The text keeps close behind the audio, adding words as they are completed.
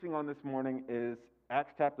preaching on this morning is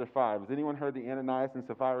Acts chapter 5. Has anyone heard the Ananias and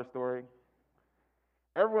Sapphira story?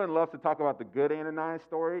 Everyone loves to talk about the good Ananias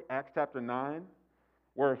story, Acts chapter 9,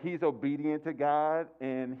 where he's obedient to God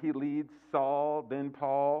and he leads Saul, then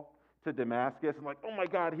Paul, to Damascus. I'm like, oh my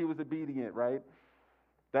God, he was obedient, right?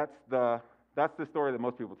 That's the story that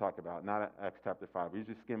most people talk about, not Acts chapter 5. We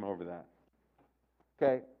usually skim over that.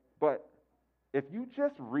 Okay, but if you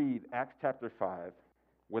just read Acts chapter 5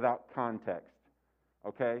 without context,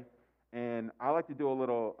 okay, and I like to do a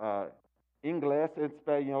little Inglés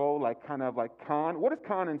Español, like kind of like con. What is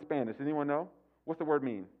con in Spanish? Anyone know? What's the word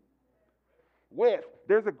mean? With.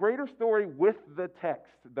 There's a greater story with the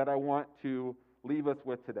text that I want to leave us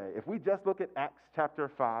with today. If we just look at Acts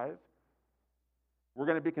chapter 5, we're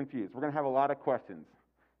going to be confused. We're going to have a lot of questions.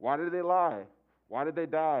 Why did they lie? Why did they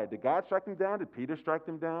die? Did God strike them down? Did Peter strike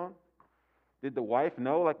them down? Did the wife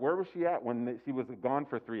know? Like, where was she at when she was gone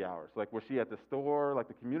for 3 hours? Like, was she at the store? Like,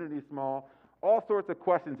 the community is small? All sorts of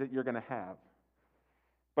questions that you're going to have.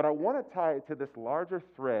 But I want to tie it to this larger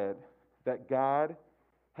thread that God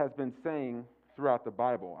has been saying throughout the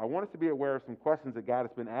Bible. I want us to be aware of some questions that God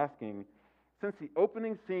has been asking since the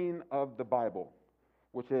opening scene of the Bible,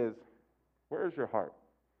 which is, where is your heart?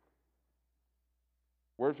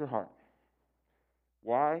 Where's your heart?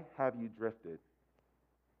 Why have you drifted?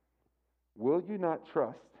 Will you not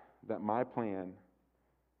trust that my plan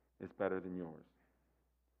is better than yours?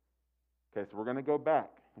 Okay, so we're going to go back,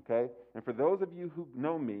 okay? And for those of you who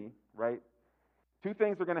know me, right, two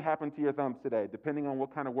things are going to happen to your thumbs today, depending on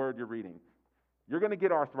what kind of word you're reading. You're going to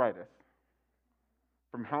get arthritis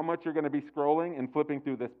from how much you're going to be scrolling and flipping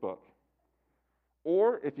through this book.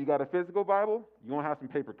 Or if you got a physical Bible, you're going to have some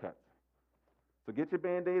paper cuts. So get your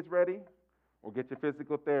Band-Aids ready or get your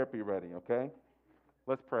physical therapy ready, okay?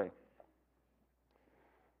 Let's pray.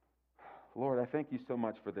 Lord, I thank you so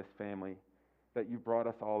much for this family that you brought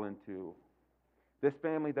us all into. This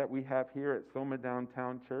family that we have here at Soma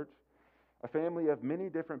Downtown Church, a family of many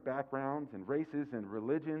different backgrounds and races and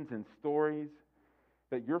religions and stories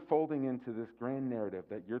that you're folding into this grand narrative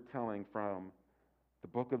that you're telling from the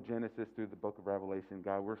book of Genesis through the book of Revelation.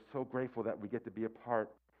 God, we're so grateful that we get to be a part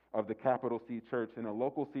of the capital C church in a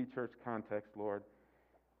local C church context, Lord.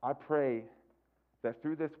 I pray that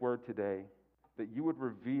through this word today, that you would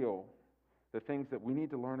reveal the things that we need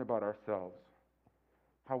to learn about ourselves,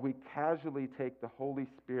 how we casually take the Holy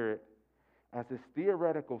Spirit as this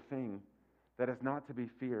theoretical thing that is not to be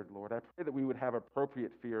feared, Lord. I pray that we would have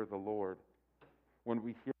appropriate fear of the Lord when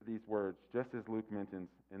we hear these words, just as Luke mentions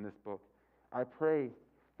in this book. I pray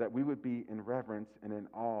that we would be in reverence and in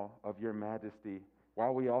awe of your majesty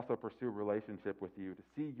while we also pursue a relationship with you, to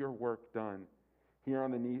see your work done here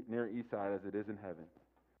on the near east side as it is in heaven.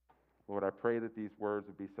 Lord, I pray that these words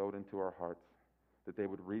would be sowed into our hearts, that they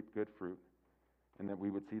would reap good fruit, and that we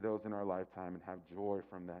would see those in our lifetime and have joy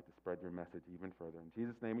from that to spread your message even further. In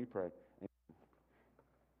Jesus' name we pray. Amen.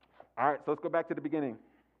 All right, so let's go back to the beginning.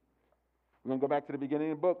 We're going to go back to the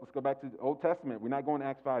beginning of the book. Let's go back to the Old Testament. We're not going to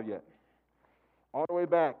Acts 5 yet. All the way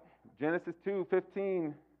back, Genesis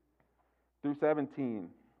 2:15 through 17.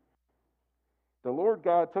 The Lord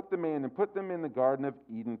God took the man and put them in the Garden of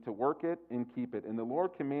Eden to work it and keep it. And the Lord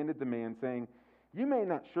commanded the man, saying, You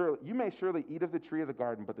may surely eat of the tree of the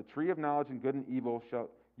garden, but the tree of knowledge and good and evil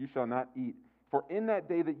you shall not eat. For in that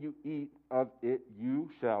day that you eat of it, you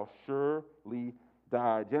shall surely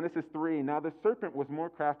die. Genesis 3, Now the serpent was more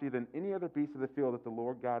crafty than any other beast of the field that the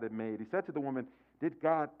Lord God had made. He said to the woman, Did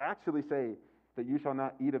God actually say that you shall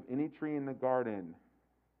not eat of any tree in the garden?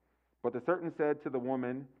 But the serpent said to the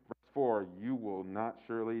woman, verse 4, You will not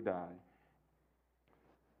surely die.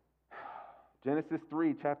 Genesis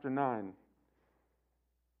 3, chapter 9,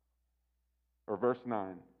 or verse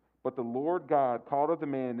 9. But the Lord God called of the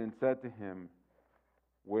man and said to him,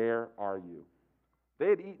 Where are you? They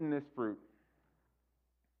had eaten this fruit.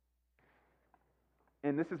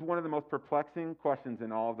 And this is one of the most perplexing questions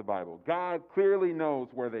in all of the Bible. God clearly knows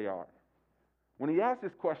where they are. When he asks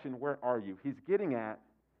this question, where are you? He's getting at,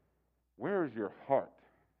 where is your heart?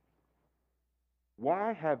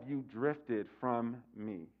 Why have you drifted from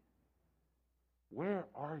me? Where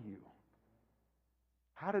are you?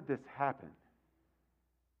 How did this happen?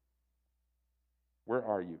 Where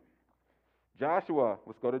are you? Joshua,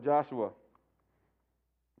 let's go to Joshua.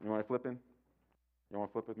 You want to flip in? You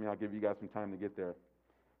want to flip with me? I'll give you guys some time to get there.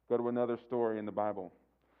 Go to another story in the Bible.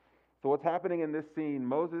 So what's happening in this scene,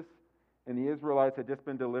 Moses and the Israelites had just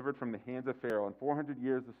been delivered from the hands of Pharaoh in 400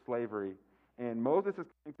 years of slavery. And Moses is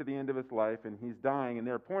coming to the end of his life, and he's dying, and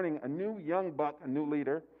they're appointing a new young buck, a new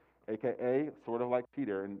leader, a.k.a. sort of like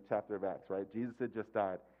Peter in the chapter of Acts, right? Jesus had just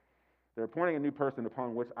died. They're appointing a new person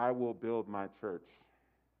upon which I will build my church.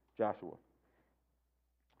 Joshua.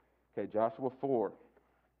 Okay, Joshua 4.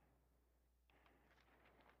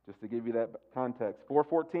 Just to give you that context.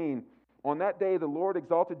 4:14. On that day, the Lord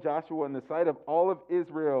exalted Joshua in the sight of all of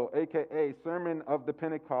Israel, a.k.a. Sermon of the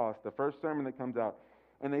Pentecost, the first sermon that comes out.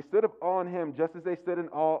 And they stood of awe in him, just as they stood in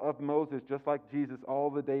awe of Moses, just like Jesus,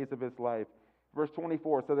 all the days of his life. Verse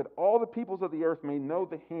 24, so that all the peoples of the earth may know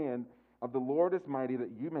the hand of the Lord is mighty,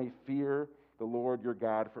 that you may fear the Lord your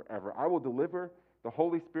God forever. I will deliver the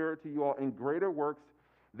Holy Spirit to you all, and greater works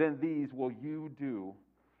than these will you do,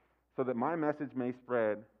 so that my message may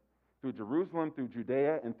spread through Jerusalem, through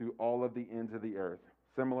Judea, and through all of the ends of the earth.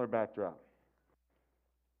 Similar backdrop.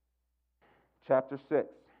 Chapter 6.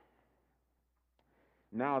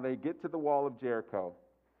 Now they get to the wall of Jericho.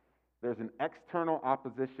 There's an external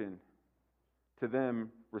opposition to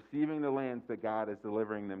them receiving the lands that God is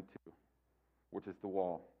delivering them to, which is the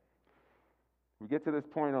wall. We get to this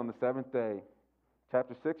point on the seventh day.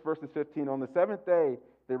 Chapter 6, verses 15. On the seventh day,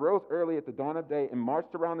 they rose early at the dawn of day and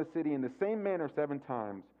marched around the city in the same manner 7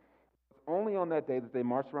 times. It was only on that day that they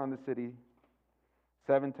marched around the city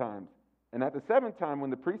 7 times. And at the 7th time, when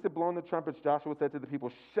the priests had blown the trumpets, Joshua said to the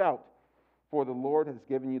people, shout, for the Lord has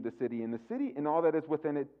given you the city, and the city and all that is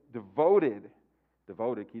within it devoted,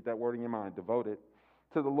 keep that word in your mind, devoted,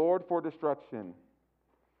 to the Lord for destruction.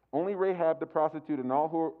 Only Rahab the prostitute and all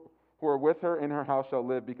who are with her in her house shall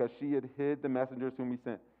live, because she had hid the messengers whom he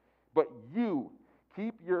sent. But you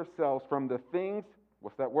keep yourselves from the things,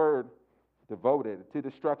 what's that word? Devoted to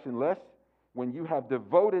destruction, lest when you have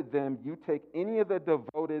devoted them, you take any of the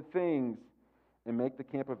devoted things and make the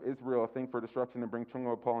camp of Israel a thing for destruction and bring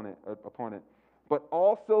trouble upon it. But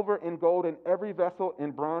all silver and gold and every vessel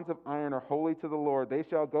and bronze of iron are holy to the Lord. They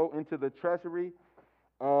shall go into the treasury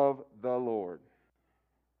of the Lord.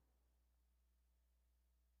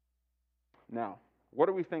 Now, what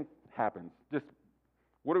do we think happens?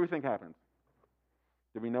 What do we think happens?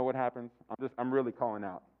 Do we know what happens? I'm really calling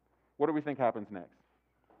out. What do we think happens next?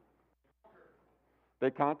 They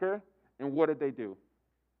conquer, and what did they do?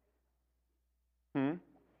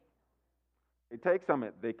 They take some of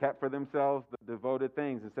it. They kept for themselves the devoted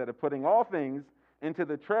things instead of putting all things into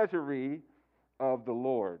the treasury of the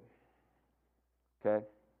Lord. Okay?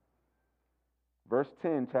 Verse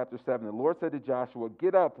 10, chapter 7. The Lord said to Joshua,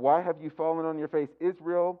 get up. Why have you fallen on your face?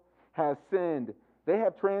 Israel has sinned. They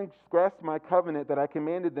have transgressed my covenant that I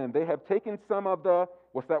commanded them. They have taken some of the,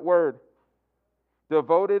 what's that word?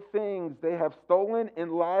 Devoted things. They have stolen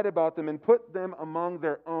and lied about them and put them among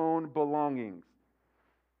their own belongings.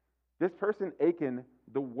 This person, Achan,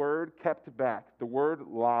 the word kept back, the word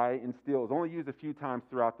lie and steal is only used a few times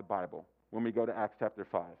throughout the Bible when we go to Acts chapter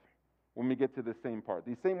 5, when we get to the same part.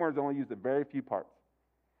 These same words are only used in very few parts.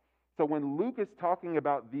 So when Luke is talking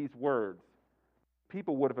about these words,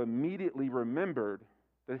 people would have immediately remembered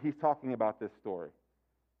that he's talking about this story.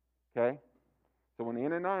 Okay? So when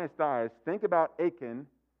Ananias dies, think about Achan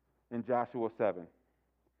in Joshua 7.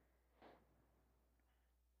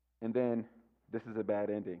 And then this is a bad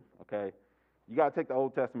ending, okay? You got to take the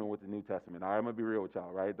Old Testament with the New Testament. All right, I'm going to be real with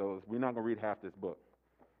y'all, right? We're not going to read half this book.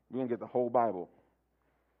 We're going to get the whole Bible.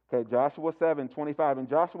 Okay, Joshua 7:25. And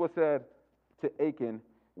Joshua said to Achan,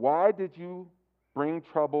 why did you bring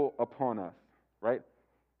trouble upon us? Right?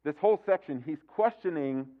 This whole section, he's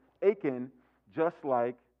questioning Achan just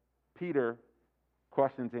like Peter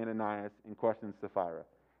questions Ananias and questions Sapphira.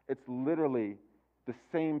 It's literally the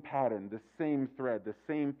same pattern, the same thread, the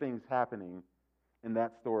same things happening in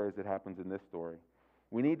that story as it happens in this story.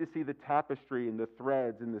 We need to see the tapestry and the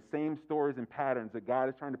threads and the same stories and patterns that God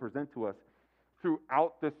is trying to present to us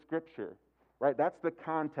throughout the Scripture, right? That's the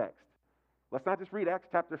context. Let's not just read Acts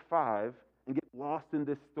chapter 5 and get lost in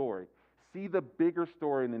this story. See the bigger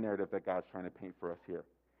story in the narrative that God's trying to paint for us here.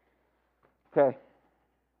 Okay.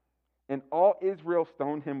 And all Israel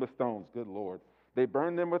stoned him with stones. Good Lord. They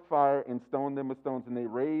burned them with fire and stoned them with stones, and they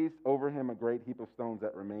raised over him a great heap of stones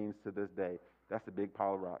that remains to this day. That's a big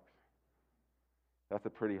pile of rocks. That's a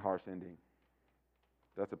pretty harsh ending.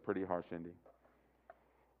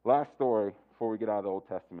 Last story before we get out of the Old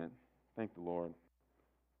Testament. Thank the Lord.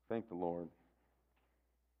 Let's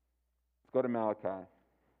go to Malachi.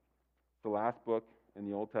 It's the last book in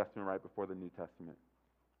the Old Testament right before the New Testament.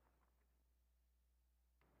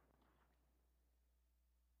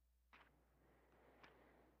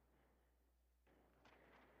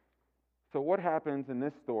 So what happens in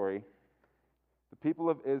this story? The people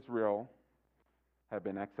of Israel have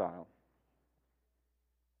been exiled.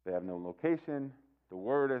 They have no location. The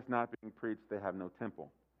word is not being preached. They have no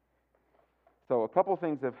temple. So a couple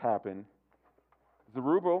things have happened.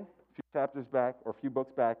 Zerubbabel, a few chapters back or a few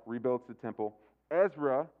books back, rebuilds the temple.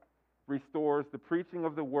 Ezra restores the preaching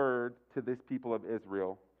of the word to this people of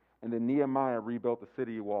Israel. And then Nehemiah rebuilt the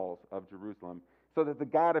city walls of Jerusalem so that the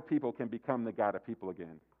God of people can become the God of people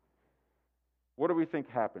again. What do we think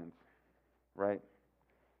happens, right?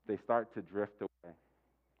 They start to drift away.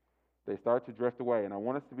 They start to drift away. And I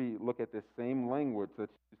want us to look at this same language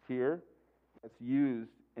that's used here, that's used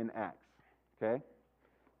in Acts. Okay?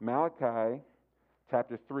 Malachi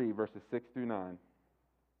chapter 3, verses 6 through 9.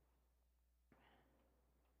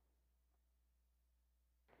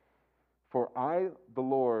 For I, the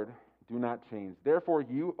Lord, do not change. Therefore,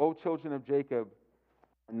 you, O children of Jacob,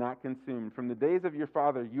 are not consumed. From the days of your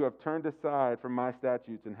father, you have turned aside from my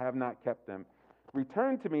statutes and have not kept them.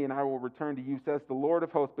 Return to me, and I will return to you, says the Lord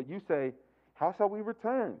of hosts. But you say, how shall we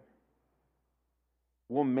return?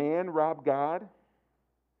 Will man rob God?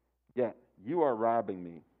 Yet you are robbing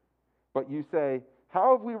me. But you say,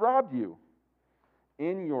 how have we robbed you?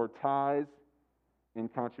 In your tithes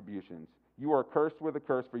and contributions. You are cursed with a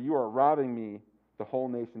curse, for you are robbing me, the whole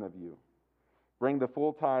nation of you. Bring the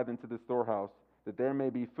full tithe into the storehouse, that there may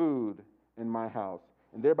be food in my house.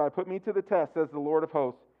 And thereby put me to the test, says the Lord of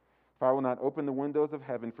hosts, if I will not open the windows of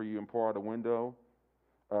heaven for you and pour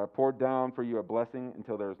down for you a blessing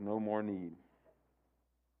until there is no more need.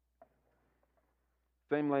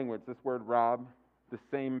 Same language, this word rob, the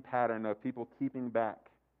same pattern of people keeping back.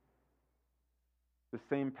 The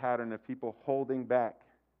same pattern of people holding back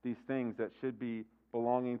these things that should be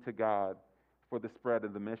belonging to God for the spread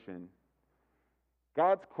of the mission.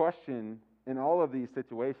 God's question in all of these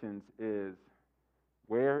situations is,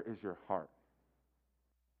 where is your heart?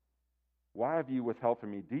 Why have you withheld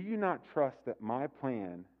from me? Do you not trust that my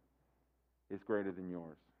plan is greater than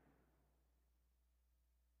yours?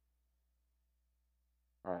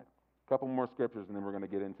 All right, a couple more scriptures and then we're going to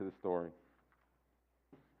get into the story.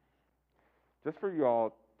 Just for you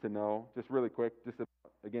all to know, just really quick, just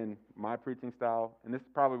again, my preaching style, and this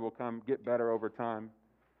probably will get better over time.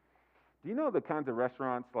 Do you know the kinds of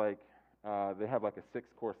restaurants like they have like a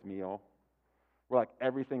 6-course meal where like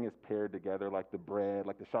everything is paired together, like the bread,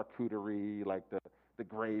 like the charcuterie, like the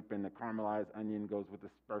grape and the caramelized onion goes with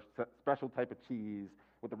the special type of cheese,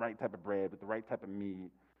 with the right type of bread, with the right type of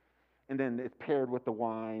meat, and then it's paired with the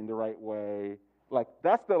wine the right way. Like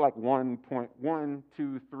that's the like 1,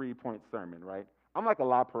 2, 3 point sermon, right? I'm like a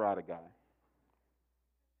La Parada guy.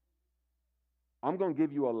 I'm going to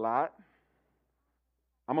give you a lot.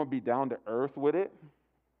 I'm going to be down to earth with it,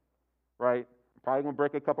 right? Probably going to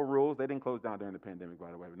break a couple rules. They didn't close down during the pandemic, by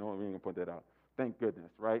the way. No, we ain't going to point that out. Thank goodness,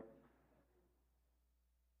 right?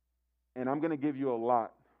 And I'm going to give you a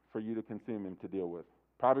lot for you to consume and to deal with.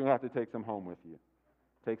 Probably going to have to take some home with you.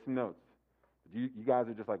 Take some notes. You guys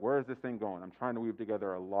are just like, where is this thing going? I'm trying to weave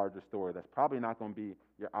together a larger story that's probably not going to be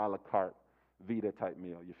your a la carte Vita type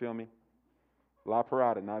meal. You feel me? La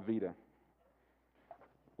Parada, not Vita.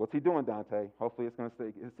 What's he doing, Dante? Hopefully it's going to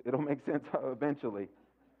stay. It'll make sense eventually.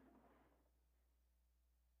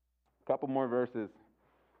 A couple more verses.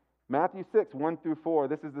 Matthew 6, 1 through 4.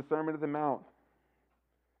 This is the Sermon of the Mount.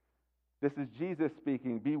 This is Jesus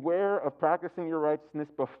speaking. Beware of practicing your righteousness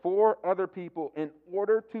before other people in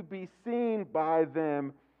order to be seen by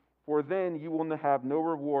them, for then you will have no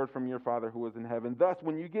reward from your Father who is in heaven. Thus,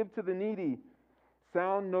 when you give to the needy,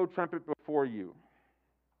 sound no trumpet before you,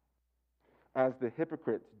 as the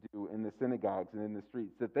hypocrites do in the synagogues and in the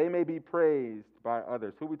streets, that they may be praised by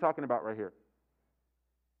others. Who are we talking about right here?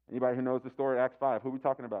 Anybody who knows the story of Acts 5, who are we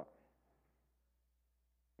talking about?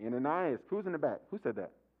 Ananias. Who's in the back? Who said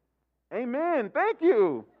that? Amen. Thank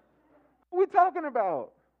you. What are we talking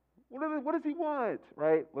about? What does he want?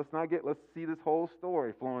 Right? Let's see this whole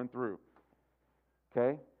story flowing through.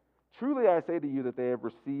 Okay? Truly I say to you that they have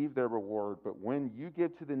received their reward, but when you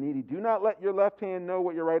give to the needy, do not let your left hand know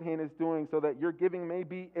what your right hand is doing, so that your giving may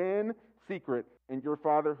be in secret, and your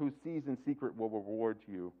Father who sees in secret will reward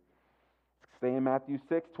you. Stay in Matthew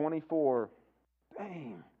 6, 24.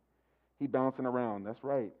 Dang. He bouncing around. That's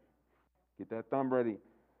right. Get that thumb ready.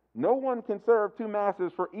 No one can serve two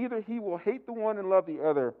masters, for either he will hate the one and love the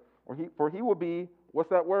other, or he will be, what's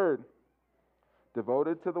that word?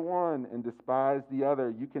 Devoted to the one and despise the other.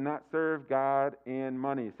 You cannot serve God and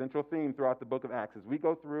money. Central theme throughout the book of Acts. As we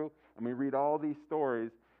go through and we read all these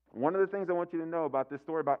stories, one of the things I want you to know about this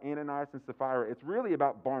story about Ananias and Sapphira, it's really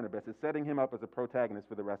about Barnabas. It's setting him up as a protagonist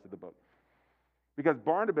for the rest of the book. Because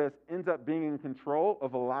Barnabas ends up being in control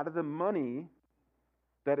of a lot of the money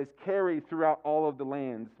that is carried throughout all of the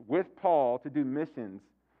lands with Paul to do missions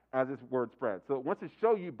as his word spreads. So it wants to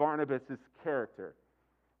show you Barnabas' character.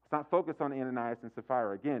 It's not focused on Ananias and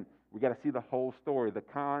Sapphira. Again, we got to see the whole story, the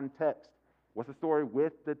context. What's the story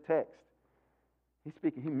with the text? He's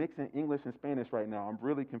mixing English and Spanish right now. I'm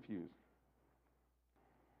really confused.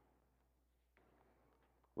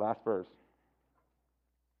 Last verse.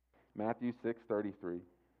 Matthew 6:33.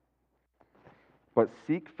 But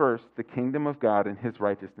seek first the kingdom of God and his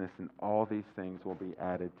righteousness, and all these things will be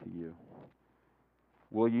added to you.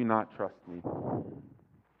 Will you not trust me?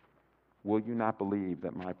 Will you not believe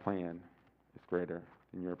that my plan is greater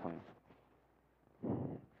than your plan?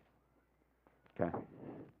 Okay.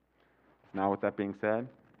 Now, with that being said,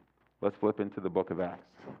 let's flip into the book of Acts.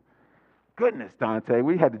 Goodness, Dante,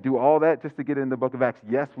 we had to do all that just to get in the book of Acts.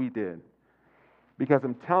 Yes, we did. Because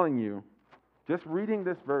I'm telling you, just reading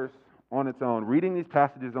this verse on its own, reading these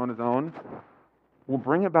passages on its own, will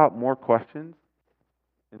bring about more questions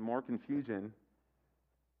and more confusion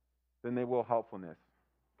than they will helpfulness.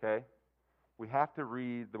 Okay? We have to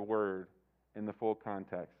read the word in the full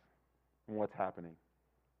context and what's happening.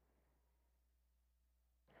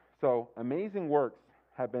 So, amazing works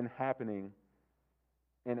have been happening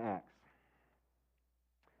in Acts.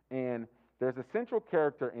 And there's a central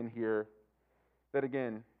character in here that,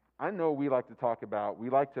 again, I know we like to talk about. We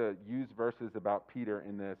like to use verses about Peter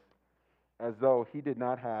in this as though he did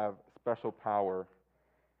not have special power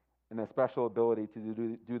and a special ability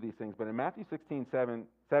to do these things. But in Matthew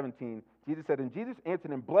 16:17, Jesus said, and Jesus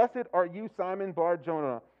answered him, Blessed are you, Simon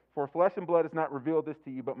Bar-Jonah, for flesh and blood has not revealed this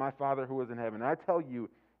to you, but my Father who is in heaven. And I tell you,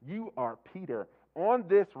 you are Peter. On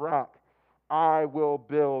this rock I will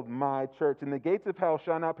build my church, and the gates of hell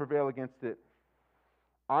shall not prevail against it.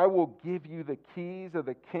 I will give you the keys of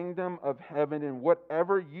the kingdom of heaven, and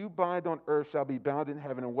whatever you bind on earth shall be bound in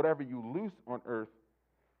heaven, and whatever you loose on earth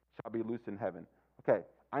shall be loosed in heaven. Okay,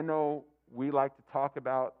 I know we like to talk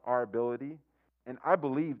about our ability, and I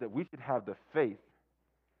believe that we should have the faith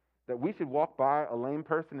that we should walk by a lame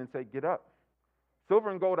person and say, get up. Silver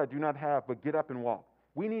and gold I do not have, but get up and walk.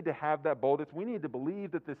 We need to have that boldness. We need to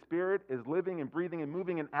believe that the Spirit is living and breathing and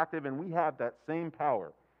moving and active, and we have that same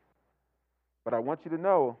power. But I want you to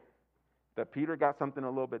know that Peter got something a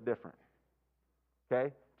little bit different.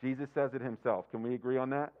 Okay? Jesus says it himself. Can we agree on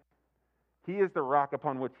that? He is the rock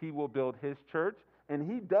upon which he will build his church,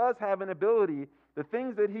 and he does have an ability. The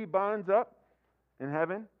things that he binds up in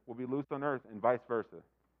heaven will be loosed on earth, and vice versa.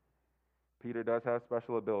 Peter does have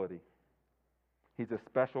special ability. He's a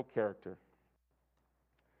special character.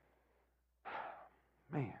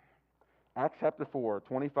 Man. Acts chapter 4,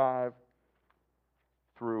 25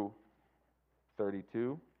 through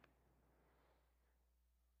 32.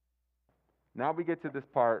 Now we get to this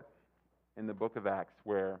part in the book of Acts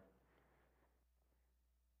where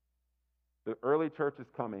the early church is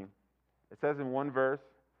coming. It says in one verse,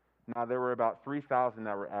 now there were about 3,000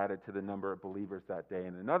 that were added to the number of believers that day.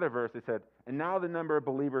 In another verse, it said, and now the number of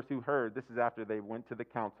believers who heard, this is after they went to the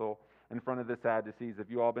council in front of the Sadducees. If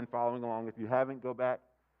you all been following along, if you haven't, go back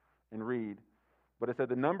and read. But it said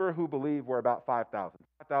the number who believed were about 5,000.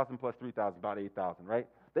 5,000 plus 3,000, about 8,000, right?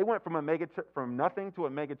 They went from from nothing to a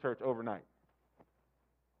mega church overnight.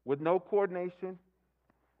 With no coordination,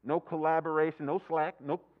 no collaboration, no Slack,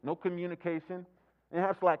 no communication. They didn't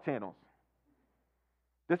have Slack channels.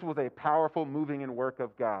 This was a powerful moving and work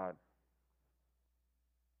of God.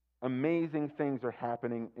 Amazing things are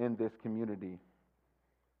happening in this community.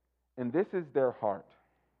 And this is their heart.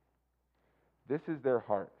 This is their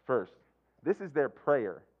heart. First, this is their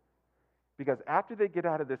prayer. Because after they get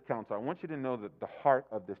out of this council, I want you to know that the heart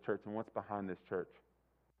of this church and what's behind this church.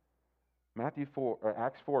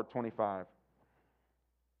 Acts 4:25.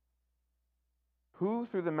 Who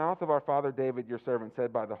through the mouth of our father David, your servant,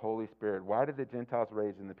 said by the Holy Spirit, why did the Gentiles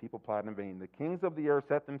rage and the people plot in vain? The kings of the earth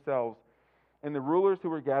set themselves, and the rulers who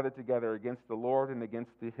were gathered together against the Lord and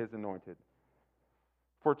against his anointed.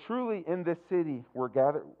 For truly in this city were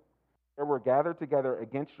gathered together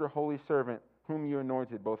against your holy servant, whom you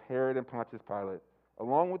anointed, both Herod and Pontius Pilate,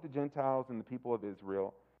 along with the Gentiles and the people of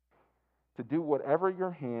Israel, to do whatever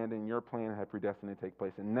your hand and your plan had predestined to take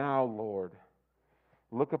place. And now, Lord,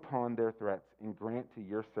 look upon their threats and grant to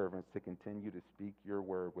your servants to continue to speak your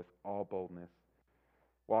word with all boldness,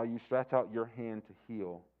 while you stretch out your hand to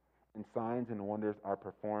heal, and signs and wonders are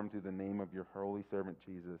performed through the name of your holy servant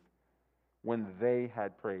Jesus. When they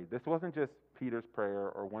had prayed. This wasn't just Peter's prayer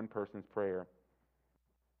or one person's prayer.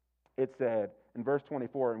 It said in verse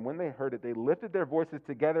 24, and when they heard it, they lifted their voices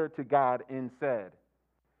together to God and said,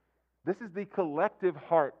 this is the collective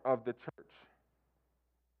heart of the church.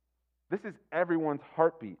 This is everyone's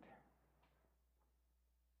heartbeat.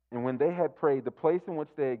 And when they had prayed, the place in which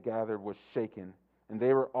they had gathered was shaken, and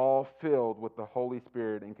they were all filled with the Holy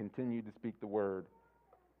Spirit and continued to speak the word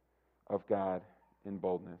of God in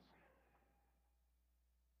boldness.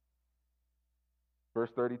 Verse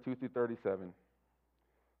 32 through 37.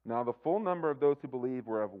 Now the full number of those who believed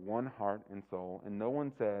were of one heart and soul, and no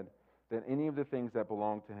one said, that any of the things that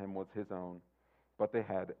belonged to him was his own, but they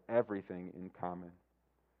had everything in common.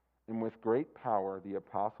 And with great power the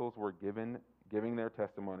apostles were giving their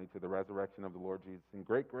testimony to the resurrection of the Lord Jesus, and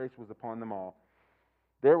great grace was upon them all.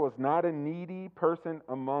 There was not a needy person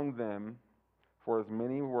among them, for as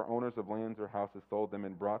many who were owners of lands or houses sold them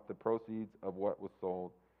and brought the proceeds of what was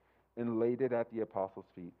sold and laid it at the apostles'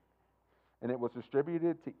 feet. And it was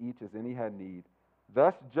distributed to each as any had need.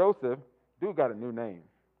 Thus Joseph, dude got a new name.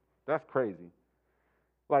 That's crazy.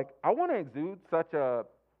 Like, I want to exude such a,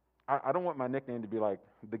 I don't want my nickname to be like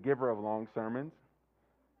the giver of long sermons.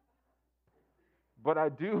 But I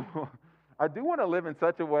do want to live in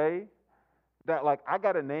such a way that, like, I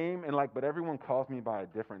got a name and, like, but everyone calls me by a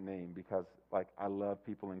different name because, like, I love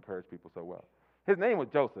people and encourage people so well. His name was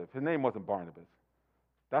Joseph. His name wasn't Barnabas.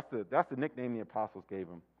 That's the nickname the apostles gave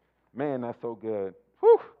him. Man, that's so good.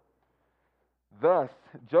 Whew. Thus,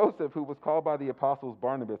 Joseph, who was called by the apostles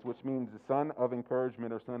Barnabas, which means the son of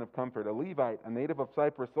encouragement or son of comfort, a Levite, a native of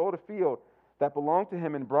Cyprus, sold a field that belonged to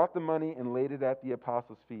him and brought the money and laid it at the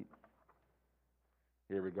apostles' feet.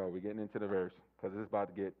 Here we go. We're getting into the verse because it's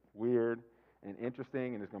about to get weird and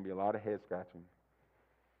interesting, and there's going to be a lot of head scratching.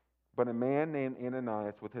 But a man named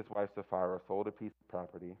Ananias with his wife Sapphira sold a piece of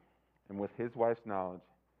property, and with his wife's knowledge,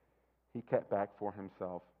 he kept back for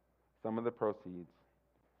himself some of the proceeds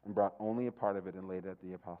and brought only a part of it and laid it at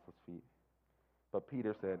the apostles' feet. But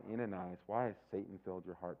Peter said, Ananias, why has Satan filled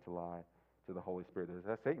your heart to lie to the Holy Spirit? There's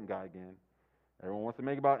that Satan guy again. Everyone wants to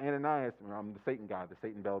make about Ananias. I'm the Satan guy, the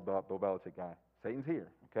Satan Bill Belichick guy. Satan's here,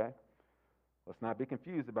 okay? Let's not be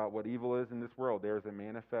confused about what evil is in this world. There is a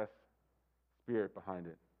manifest spirit behind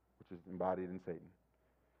it, which is embodied in Satan.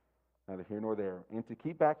 Neither here nor there. And to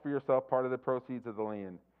keep back for yourself part of the proceeds of the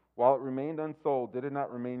land, while it remained unsold, did it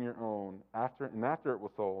not remain your own? After it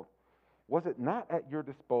was sold, was it not at your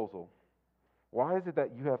disposal? Why is it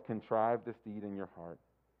that you have contrived this deed in your heart?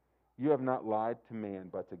 You have not lied to man,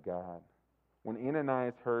 but to God. When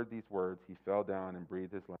Ananias heard these words, he fell down and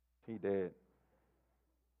breathed his last. He did.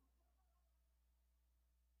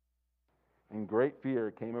 And great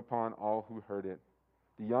fear came upon all who heard it.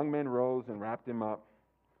 The young men rose and wrapped him up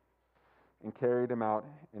and carried him out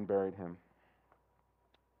and buried him.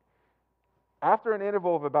 After an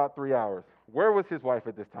interval of about 3 hours, where was his wife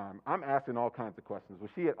at this time? I'm asking all kinds of questions.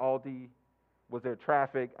 Was she at Aldi? Was there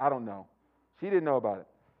traffic? I don't know. She didn't know about it.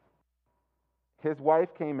 His wife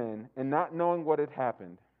came in, and not knowing what had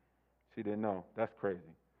happened, she didn't know. That's crazy.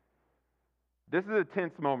 This is a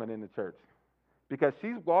tense moment in the church because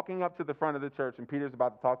she's walking up to the front of the church, and Peter's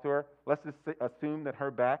about to talk to her. Let's just assume that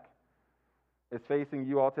her back is facing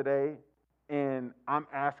you all today, and I'm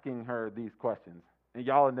asking her these questions. And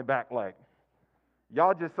y'all in the back like,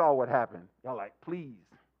 y'all just saw what happened. Y'all like, please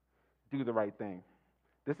do the right thing.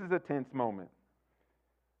 This is a tense moment.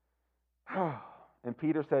 And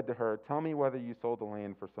Peter said to her, tell me whether you sold the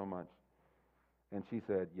land for so much. And she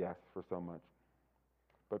said, yes, for so much.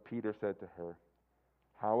 But Peter said to her,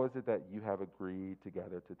 how is it that you have agreed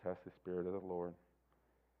together to test the Spirit of the Lord?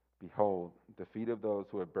 Behold, the feet of those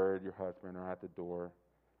who have buried your husband are at the door,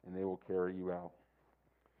 and they will carry you out.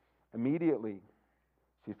 Immediately,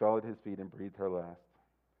 she fell at his feet and breathed her last.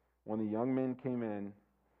 When the young men came in,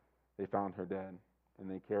 they found her dead, and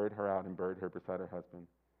they carried her out and buried her beside her husband.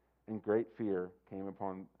 And great fear came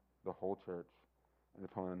upon the whole church and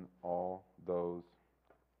upon all those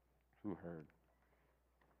who heard.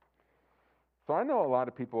 So I know a lot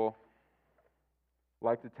of people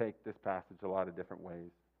like to take this passage a lot of different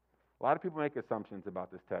ways. A lot of people make assumptions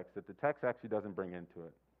about this text that the text actually doesn't bring into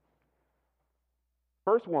it.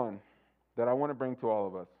 First one that I want to bring to all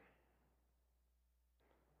of us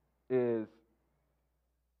is,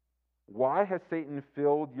 why has Satan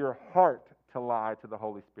filled your heart to lie to the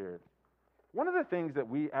Holy Spirit? One of the things that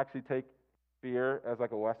we actually take fear as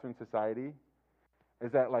like a Western society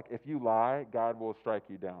is that, like, if you lie, God will strike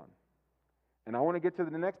you down. And I want to get to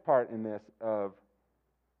the next part in this of,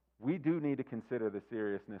 we do need to consider the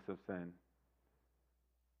seriousness of sin.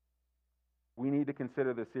 We need to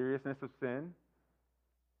consider the seriousness of sin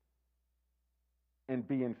and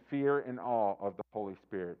be in fear and awe of the Holy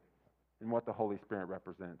Spirit and what the Holy Spirit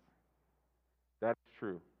represents. That's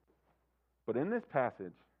true. But in this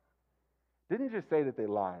passage, it didn't just say that they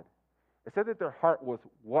lied. It said that their heart was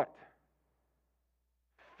what?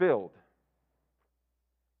 Filled.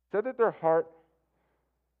 It said that their heart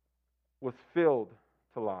was filled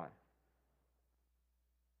to lie.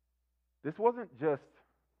 This wasn't just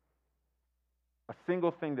a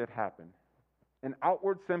single thing that happened. An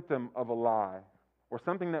outward symptom of a lie, or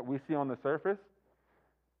something that we see on the surface,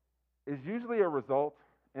 is usually a result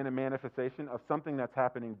and a manifestation of something that's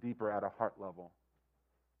happening deeper at a heart level.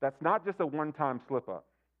 That's not just a one-time slip-up.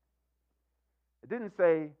 It didn't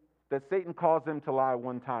say that Satan caused them to lie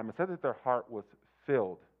one time. It said that their heart was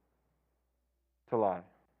filled to lie.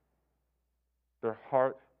 Their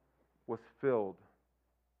heart was filled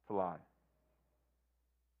to lie.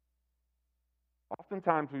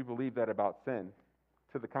 Oftentimes we believe that about sin.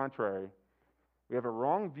 To the contrary, we have a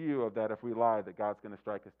wrong view of that if we lie, that God's going to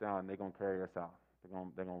strike us down and they're going to carry us out.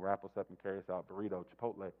 They're going to wrap us up and carry us out. Burrito,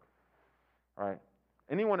 Chipotle. All right.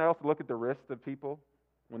 Anyone else look at the wrists of people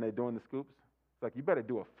when they're doing the scoops? It's like, you better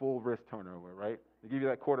do a full wrist turnover, right? They give you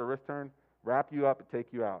that quarter wrist turn, wrap you up and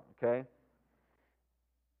take you out, okay?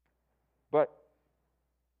 But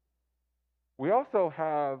we also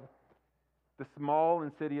have the small,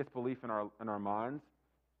 insidious belief in our minds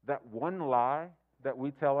that one lie that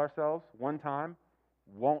we tell ourselves one time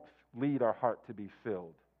won't lead our heart to be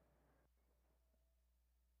filled.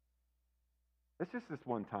 It's just this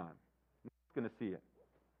one time. I'm just going to see it.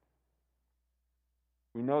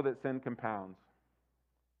 We know that sin compounds.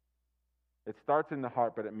 It starts in the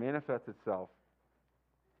heart, but it manifests itself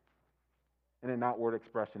in an outward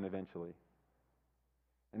expression eventually.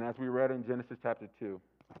 And as we read in Genesis chapter 2,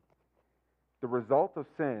 the result of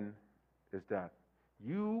sin is death.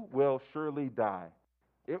 You will surely die.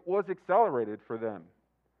 It was accelerated for them.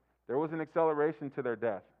 There was an acceleration to their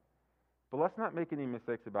death. But let's not make any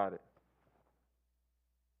mistakes about it.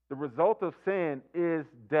 The result of sin is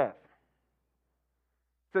death.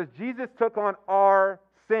 It says Jesus took on our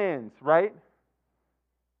sins, right?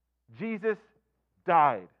 Jesus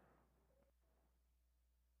died.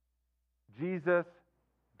 Jesus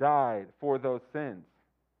died for those sins.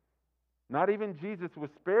 Not even Jesus was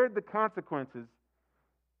spared the consequences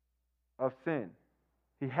of sin.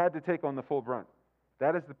 He had to take on the full brunt.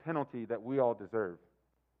 That is the penalty that we all deserve.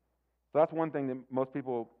 So that's one thing that most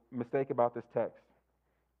people mistake about this text.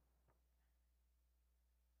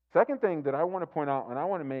 Second thing that I want to point out, and I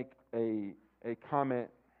want to make a comment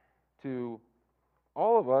to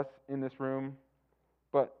all of us in this room,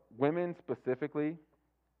 but women specifically,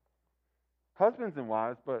 husbands and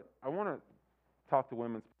wives, but I want to talk to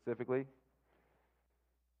women specifically.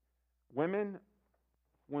 Women,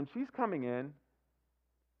 when she's coming in,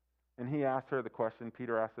 and he asked her the question,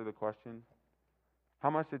 Peter asked her the question, how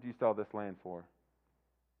much did you sell this land for?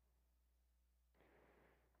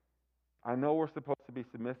 I know we're supposed to be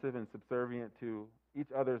submissive and subservient to each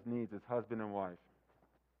other's needs as husband and wife.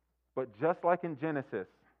 But just like in Genesis,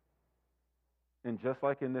 and just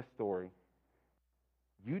like in this story,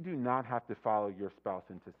 you do not have to follow your spouse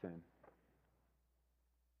into sin.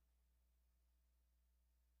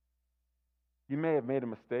 You may have made a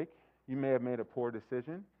mistake. You may have made a poor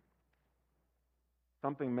decision.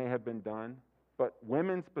 Something may have been done. But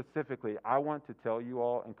women specifically, I want to tell you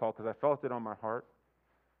all and call, because I felt it on my heart,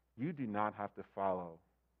 you do not have to follow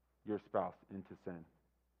your spouse into sin.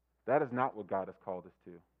 That is not what God has called us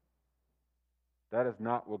to. That is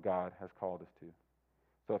not what God has called us to.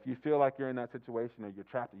 So if you feel like you're in that situation or you're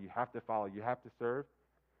trapped, you have to follow, you have to serve,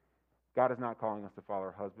 God is not calling us to follow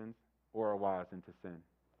our husbands or our wives into sin.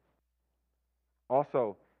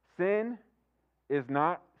 Also, sin is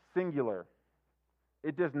not singular.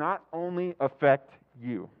 It does not only affect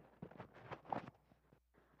you.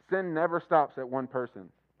 Sin never stops at one person.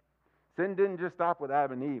 Sin didn't just stop with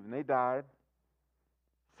Adam and Eve, and they died.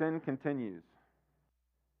 Sin continues.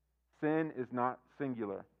 Sin is not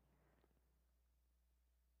singular.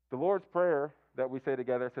 The Lord's Prayer that we say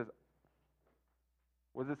together says,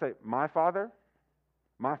 what does it say? My Father,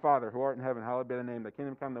 who art in heaven, hallowed be thy name. Thy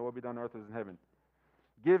kingdom come, thy will be done on earth as in heaven.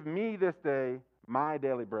 Give me this day my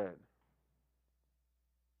daily bread.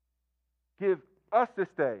 Give us this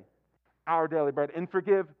day our daily bread. And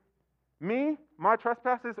forgive me, my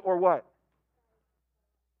trespasses, or what?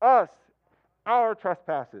 Us, our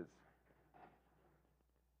trespasses.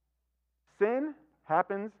 Sin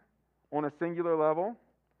happens on a singular level,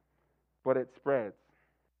 but it spreads.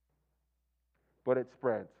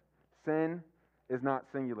 Sin is not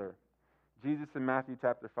singular. Jesus in Matthew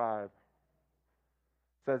chapter 5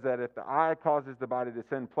 says that if the eye causes the body to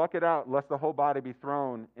sin, pluck it out, lest the whole body be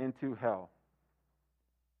thrown into hell.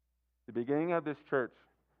 The beginning of this church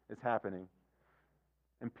is happening.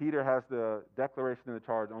 And Peter has the declaration of the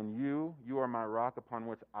charge, on you, you are my rock upon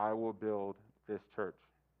which I will build this church.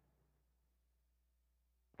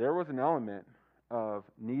 There was an element of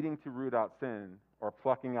needing to root out sin or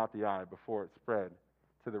plucking out the eye before it spread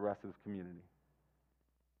to the rest of the community.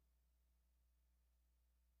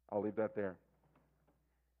 I'll leave that there.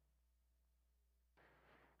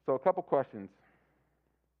 So a couple questions.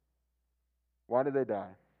 Why did they die?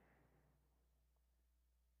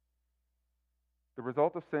 The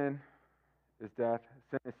result of sin is death.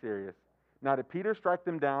 Sin is serious. Now, did Peter strike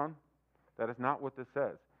them down? That is not what this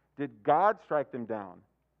says. Did God strike them down?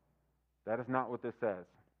 That is not what this says.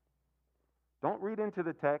 Don't read into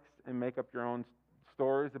the text and make up your own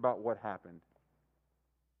stories about what happened.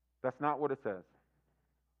 That's not what it says.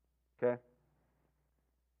 Okay?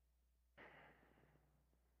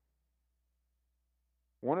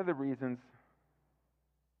 One of the reasons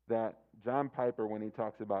that John Piper, when he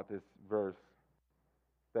talks about this verse,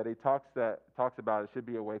 that he talks about it should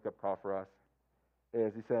be a wake-up call for us,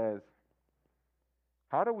 is he says,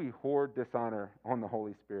 how do we hoard dishonor on the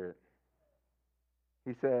Holy Spirit?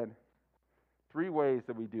 He said, 3 ways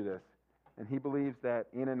that we do this. And he believes that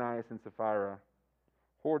Ananias and Sapphira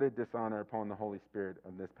hoarded dishonor upon the Holy Spirit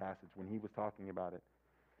in this passage when he was talking about it.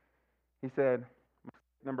 He said,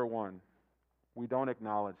 number 1, we don't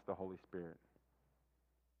acknowledge the Holy Spirit.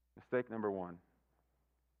 Mistake number 1.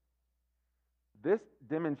 This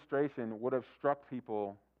demonstration would have struck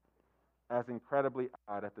people as incredibly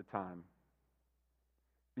odd at the time,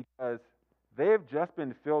 because they have just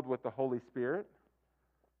been filled with the Holy Spirit.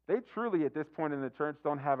 They truly, at this point in the church,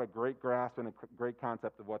 don't have a great grasp and a great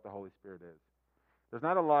concept of what the Holy Spirit is. There's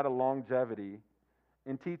not a lot of longevity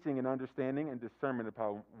in teaching and understanding and discernment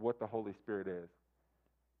about what the Holy Spirit is.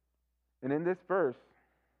 And in this verse,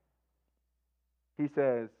 he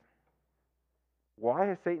says, why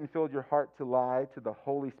has Satan filled your heart to lie to the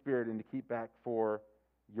Holy Spirit and to keep back for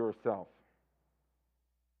yourself?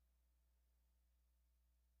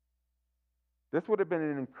 This would have been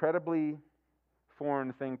an incredibly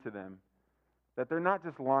foreign thing to them, that they're not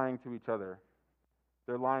just lying to each other,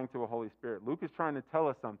 they're lying to a Holy Spirit. Luke is trying to tell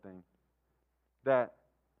us something, that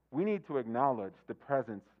we need to acknowledge the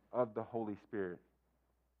presence of the Holy Spirit.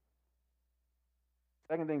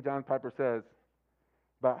 Second thing John Piper says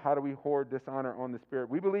about how do we hoard dishonor on the Spirit.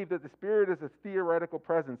 We believe that the Spirit is a theoretical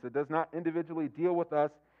presence that does not individually deal with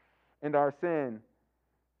us and our sin,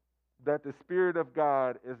 that the Spirit of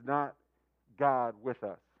God is not God with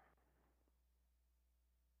us.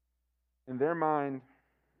 In their mind,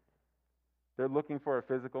 they're looking for a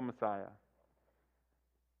physical Messiah.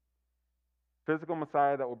 Physical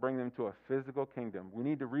Messiah that will bring them to a physical kingdom. We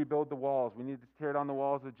need to rebuild the walls. We need to tear down the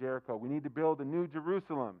walls of Jericho. We need to build a new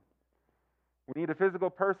Jerusalem. We need a physical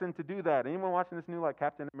person to do that. Anyone watching this new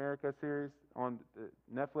Captain America series on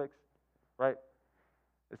Netflix? Right?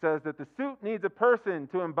 It says that the suit needs a person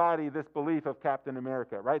to embody this belief of Captain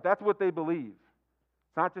America. Right? That's what they believe.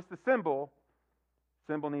 It's not just a symbol.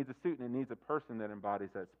 Symbol needs a suit, and it needs a person that embodies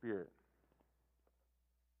that spirit.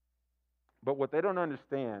 But what they don't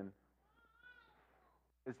understand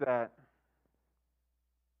is that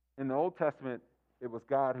in the Old Testament, it was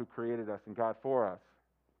God who created us and God for us.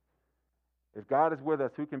 If God is with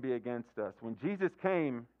us, who can be against us? When Jesus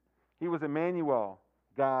came, he was Emmanuel,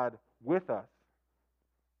 God with us.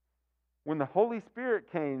 When the Holy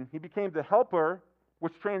Spirit came, he became the helper,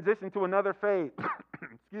 which transitioned to another phase.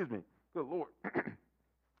 Excuse me. Good Lord.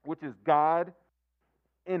 Which is God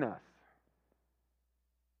in us.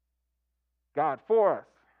 God for us.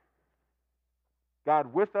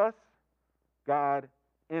 God with us. God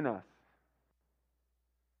in us.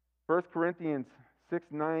 1 Corinthians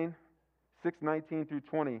 6:19 through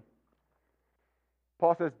 20.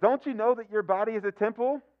 Paul says, don't you know that your body is a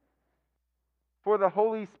temple for the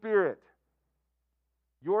Holy Spirit?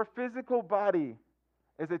 Your physical body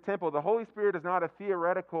is a temple. The Holy Spirit is not a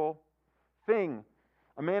theoretical thing,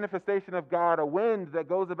 a manifestation of God, a wind that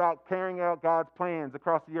goes about carrying out God's plans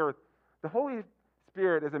across the earth. The Holy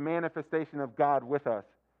Spirit is a manifestation of God with us,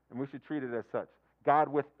 and we should treat it as such. God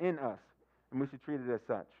within us, and we should treat it as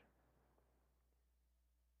such.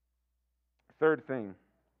 Third thing,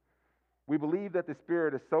 we believe that the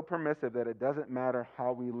Spirit is so permissive that it doesn't matter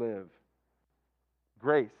how we live.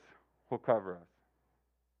 Grace will cover us.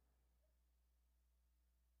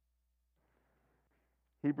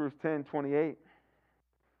 Hebrews 10:28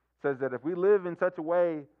 says that if we live in such a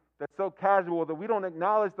way that's so casual that we don't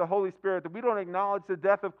acknowledge the Holy Spirit, that we don't acknowledge the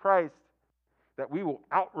death of Christ, that we will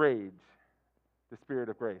outrage the Spirit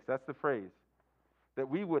of grace. That's the phrase. That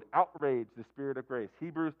we would outrage the Spirit of grace.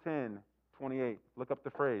 Hebrews 10:28. Look up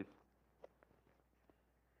the phrase.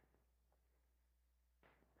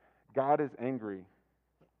 God is angry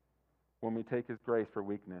when we take his grace for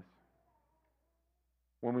weakness.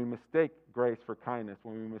 When we mistake grace for kindness.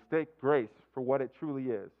 When we mistake grace for what it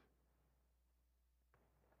truly is.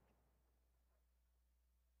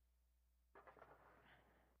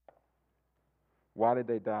 Why did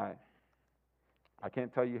they die? I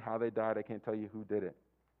can't tell you how they died. I can't tell you who did it.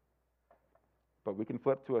 But we can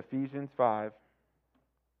flip to Ephesians 5,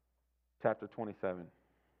 chapter 27.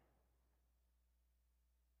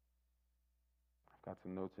 Got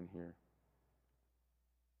some notes in here.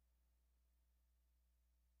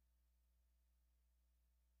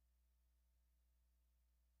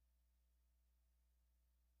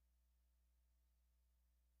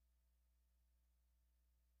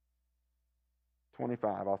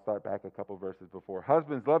 I'll start back a couple verses before.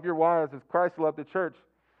 Husbands, love your wives as Christ loved the church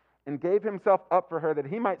and gave himself up for her that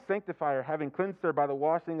he might sanctify her, having cleansed her by the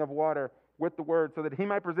washing of water with the word, so that he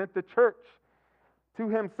might present the church to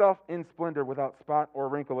himself in splendor, without spot or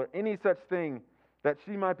wrinkle or any such thing, that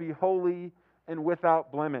she might be holy and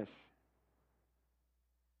without blemish.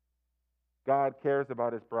 God cares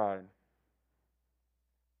about his bride.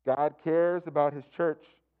 God cares about his church.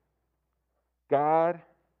 God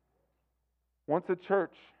wants a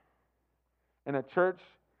church, and a church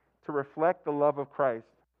to reflect the love of Christ,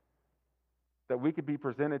 that we could be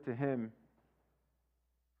presented to him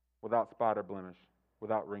without spot or blemish,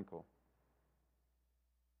 without wrinkle.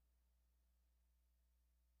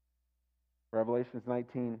 Revelations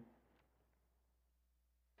 19.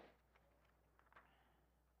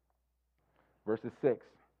 Verses 6.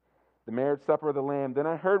 The marriage supper of the Lamb. Then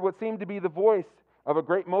I heard what seemed to be the voice of a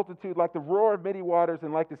great multitude, like the roar of many waters,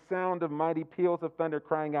 and like the sound of mighty peals of thunder,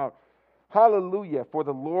 crying out, Hallelujah, for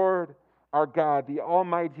the Lord our God, the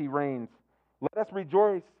Almighty reigns. Let us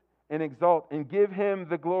rejoice and exult and give him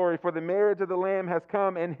the glory, for the marriage of the Lamb has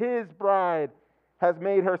come, and his bride has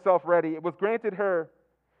made herself ready. It was granted her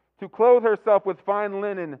to clothe herself with fine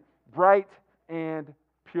linen, bright and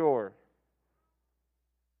pure.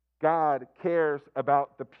 God cares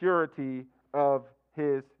about the purity of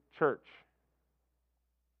his church.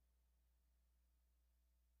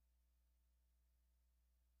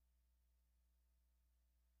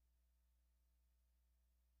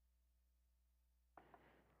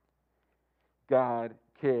 God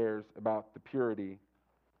cares about the purity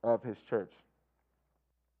of his church.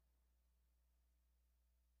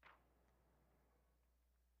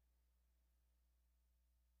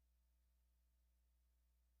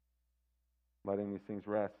 Letting these things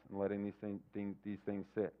rest and letting these things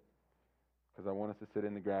sit, because I want us to sit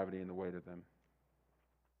in the gravity and the weight of them.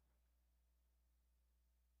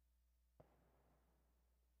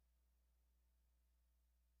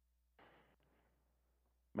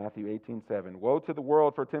 Matthew 18:7. Woe to the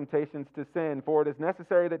world for temptations to sin, for it is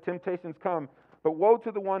necessary that temptations come, but woe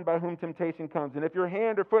to the one by whom temptation comes. And if your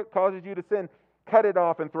hand or foot causes you to sin, cut it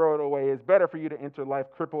off and throw it away. It is better for you to enter life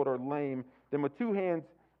crippled or lame than with 2 hands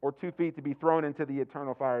or 2 feet to be thrown into the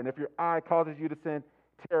eternal fire. And if your eye causes you to sin,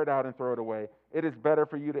 tear it out and throw it away. It is better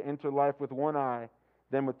for you to enter life with 1 eye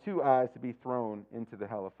than with 2 eyes to be thrown into the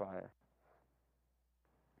hell of fire.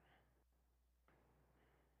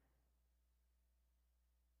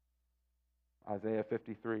 Isaiah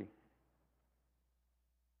 53.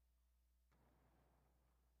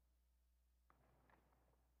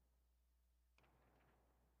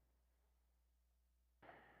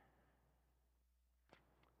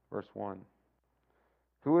 Verse 1.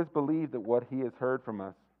 Who has believed that what he has heard from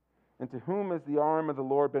us? And to whom has the arm of the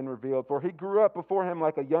Lord been revealed? For he grew up before him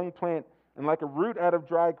like a young plant and like a root out of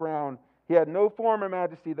dry ground. He had no form or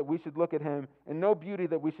majesty that we should look at him, and no beauty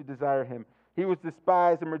that we should desire him. He was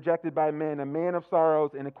despised and rejected by men, a man of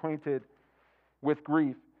sorrows and acquainted with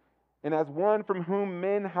grief. And as one from whom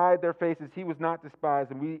men hide their faces, he was not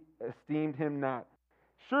despised, and we esteemed him not.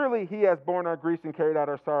 Surely he has borne our griefs and carried out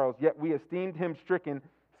our sorrows, yet we esteemed him stricken,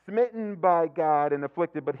 smitten by God, and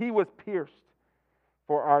afflicted. But he was pierced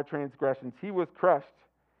for our transgressions. He was crushed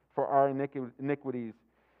for our iniquities.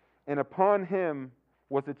 And upon him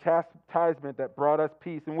was the chastisement that brought us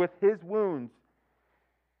peace. And with his wounds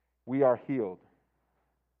we are healed.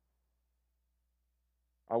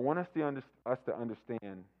 I want us to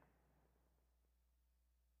understand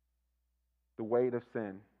the weight of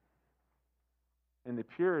sin and the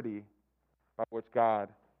purity by which God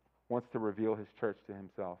wants to reveal his church to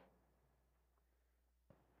himself.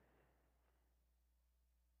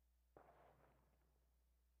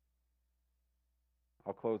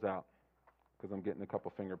 I'll close out because I'm getting a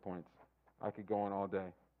couple finger points. I could go on all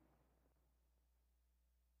day.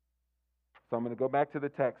 So I'm going to go back to the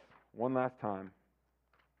text one last time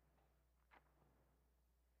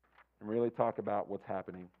and really talk about what's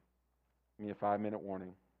happening. Give me a 5-minute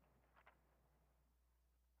warning.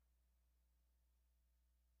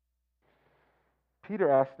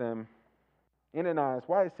 Peter asked them, Ananias,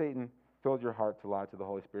 why has Satan filled your heart to lie to the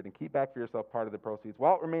Holy Spirit and keep back for yourself part of the proceeds?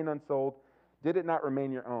 While it remained unsold, did it not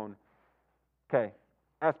remain your own? Okay.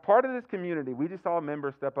 As part of this community, we just saw a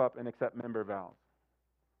member step up and accept member vows.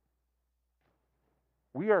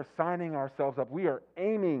 We are signing ourselves up. We are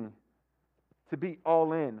aiming to be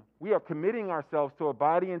all in. We are committing ourselves to a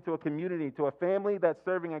body and to a community, to a family that's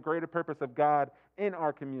serving a greater purpose of God in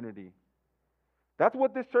our community. That's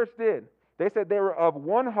what this church did. They said they were of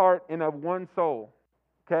one heart and of one soul.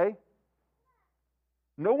 Okay?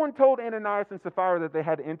 No one told Ananias and Sapphira that they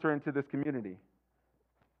had to enter into this community.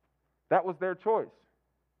 That was their choice.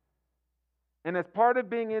 And as part of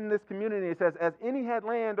being in this community, it says, as any had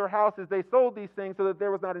land or houses, they sold these things so that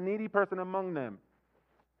there was not a needy person among them.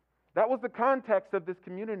 That was the context of this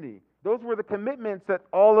community. Those were the commitments that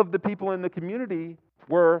all of the people in the community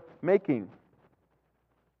were making.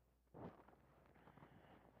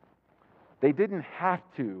 They didn't have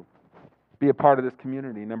to be a part of this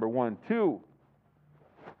community, number one. Two,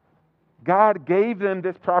 God gave them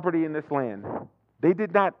this property in this land. They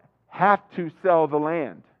did not have to sell the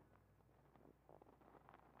land.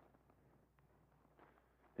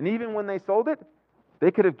 And even when they sold it, they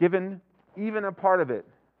could have given even a part of it.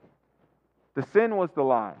 The sin was the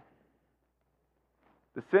lie.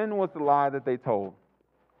 The sin was the lie that they told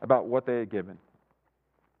about what they had given.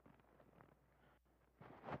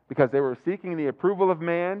 Because they were seeking the approval of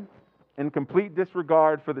man in complete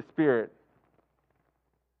disregard for the Spirit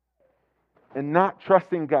and not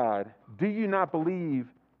trusting God. Do you not believe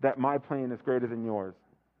that my plan is greater than yours?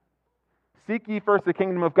 Seek ye first the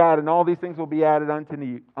kingdom of God, and all these things will be added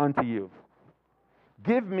unto you.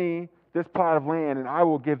 Give me this plot of land, and I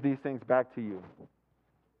will give these things back to you.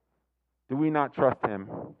 Do we not trust him?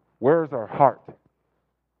 Where is our heart?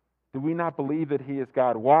 Do we not believe that he is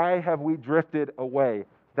God? Why have we drifted away?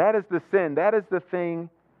 That is the sin. That is the thing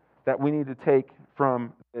that we need to take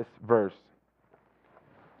from this verse.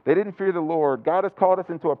 They didn't fear the Lord. God has called us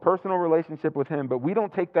into a personal relationship with him, but we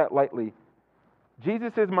don't take that lightly.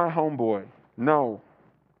 Jesus is my homeboy. No.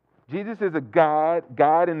 Jesus is a God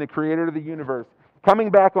and the creator of the universe,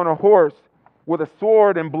 coming back on a horse with a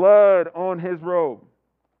sword and blood on his robe.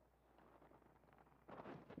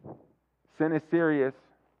 Sin is serious.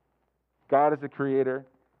 God is the creator.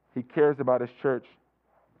 He cares about his church.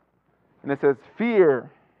 And it says,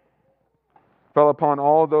 fear fell upon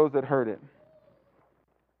all those that heard it.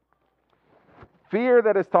 Fear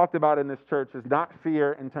that is talked about in this church is not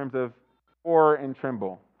fear in terms of horror and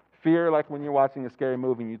tremble. Fear like when you're watching a scary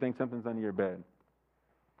movie and you think something's under your bed.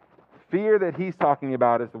 Fear that he's talking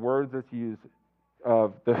about is the words that's used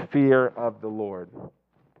of the fear of the Lord.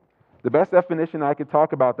 The best definition I could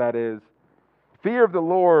talk about that is, fear of the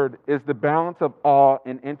Lord is the balance of awe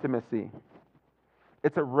and intimacy.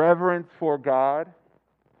 It's a reverence for God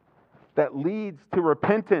that leads to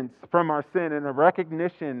repentance from our sin and a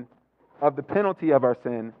recognition of the penalty of our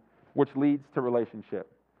sin, which leads to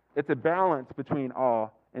relationship. It's a balance between awe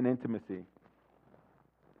and intimacy.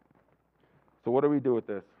 So what do we do with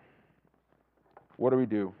this? What do we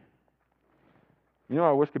do? You know what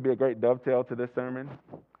I wish could be a great dovetail to this sermon?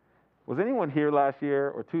 Was anyone here last year,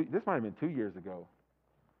 or this might have been 2 years ago,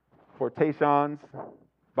 for Tayshawn's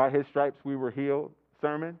By His Stripes We Were Healed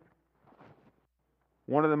sermon?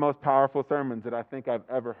 One of the most powerful sermons that I think I've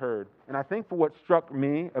ever heard. And I think for what struck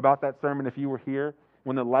me about that sermon, if you were here,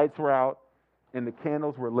 when the lights were out and the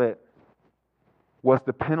candles were lit, was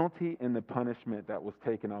the penalty and the punishment that was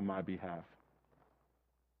taken on my behalf.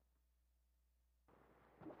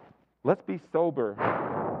 Let's be sober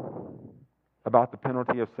about the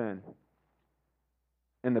penalty of sin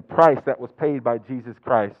and the price that was paid by Jesus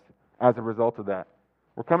Christ as a result of that.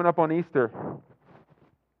 We're coming up on Easter.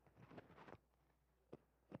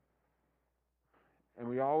 And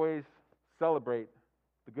we always celebrate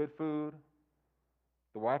the good food,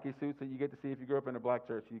 the wacky suits that you get to see if you grew up in a black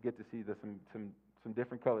church. You get to see some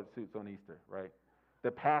different colored suits on Easter, right? The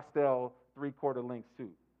pastel 3/4 length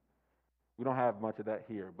suit. We don't have much of that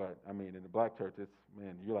here, but I mean, in the black church,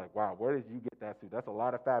 you're like, wow, where did you get that suit? That's a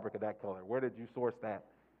lot of fabric of that color. Where did you source that?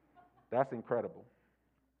 That's incredible.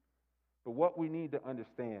 But what we need to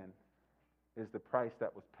understand is the price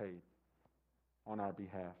that was paid on our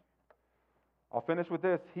behalf. I'll finish with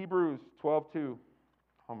this. Hebrews 12:2.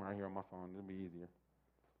 I'm right here on my phone. It'll be easier.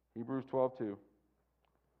 Hebrews 12:2.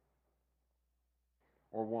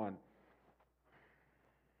 Or 1.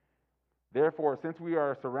 Therefore, since we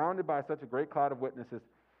are surrounded by such a great cloud of witnesses,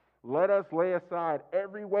 let us lay aside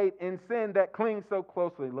every weight and sin that clings so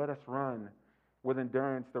closely. Let us run with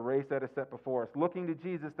endurance the race that is set before us, looking to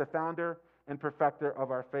Jesus, the founder and perfecter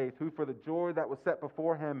of our faith, who for the joy that was set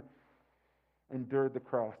before him endured the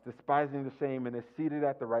cross, despising the shame, and is seated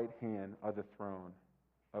at the right hand of the throne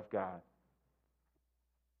of God.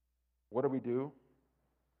 What do we do?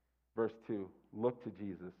 Verse 2, look to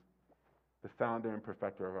Jesus, the founder and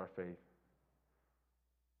perfecter of our faith.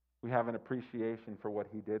 We have an appreciation for what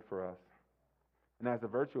he did for us. And as a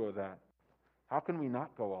virtue of that, How can we not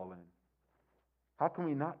go all in? How can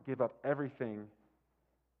we not give up everything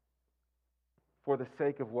for the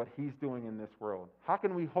sake of what he's doing in this world? How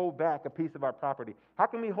can we hold back a piece of our property? How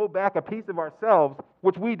can we hold back a piece of ourselves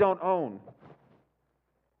which we don't own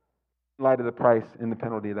in light of the price and the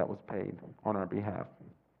penalty that was paid on our behalf?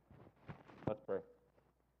 Let's pray.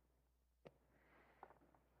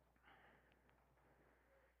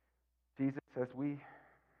 Jesus, as we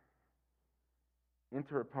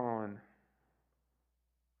enter upon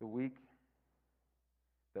the week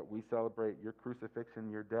that we celebrate your crucifixion,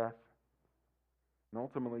 your death, and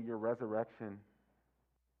ultimately your resurrection,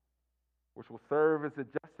 which will serve as a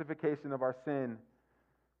justification of our sin,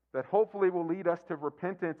 that hopefully will lead us to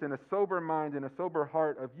repentance and a sober mind and a sober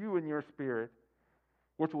heart of you and your Spirit,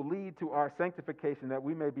 which will lead to our sanctification, that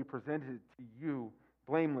we may be presented to you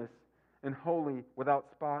blameless and holy, without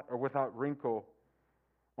spot or without wrinkle,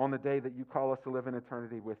 on the day that you call us to live in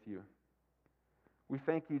eternity with you. We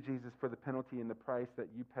thank you, Jesus, for the penalty and the price that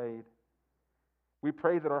you paid. We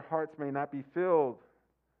pray that our hearts may not be filled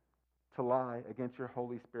to lie against your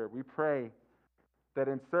Holy Spirit. We pray that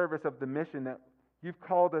in service of the mission that you've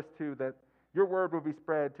called us to, that your word will be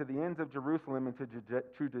spread to the ends of Jerusalem and to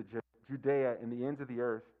Judea and the ends of the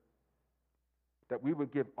earth, that we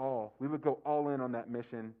would give all. We would go all in on that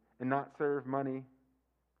mission and not serve money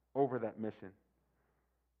over that mission.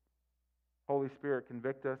 Holy Spirit,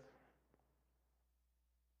 convict us.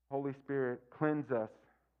 Holy Spirit, cleanse us.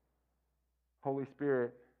 Holy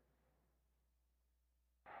Spirit,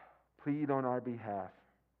 plead on our behalf.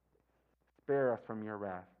 Spare us from your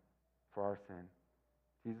wrath for our sin.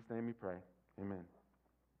 In Jesus' name we pray. Amen.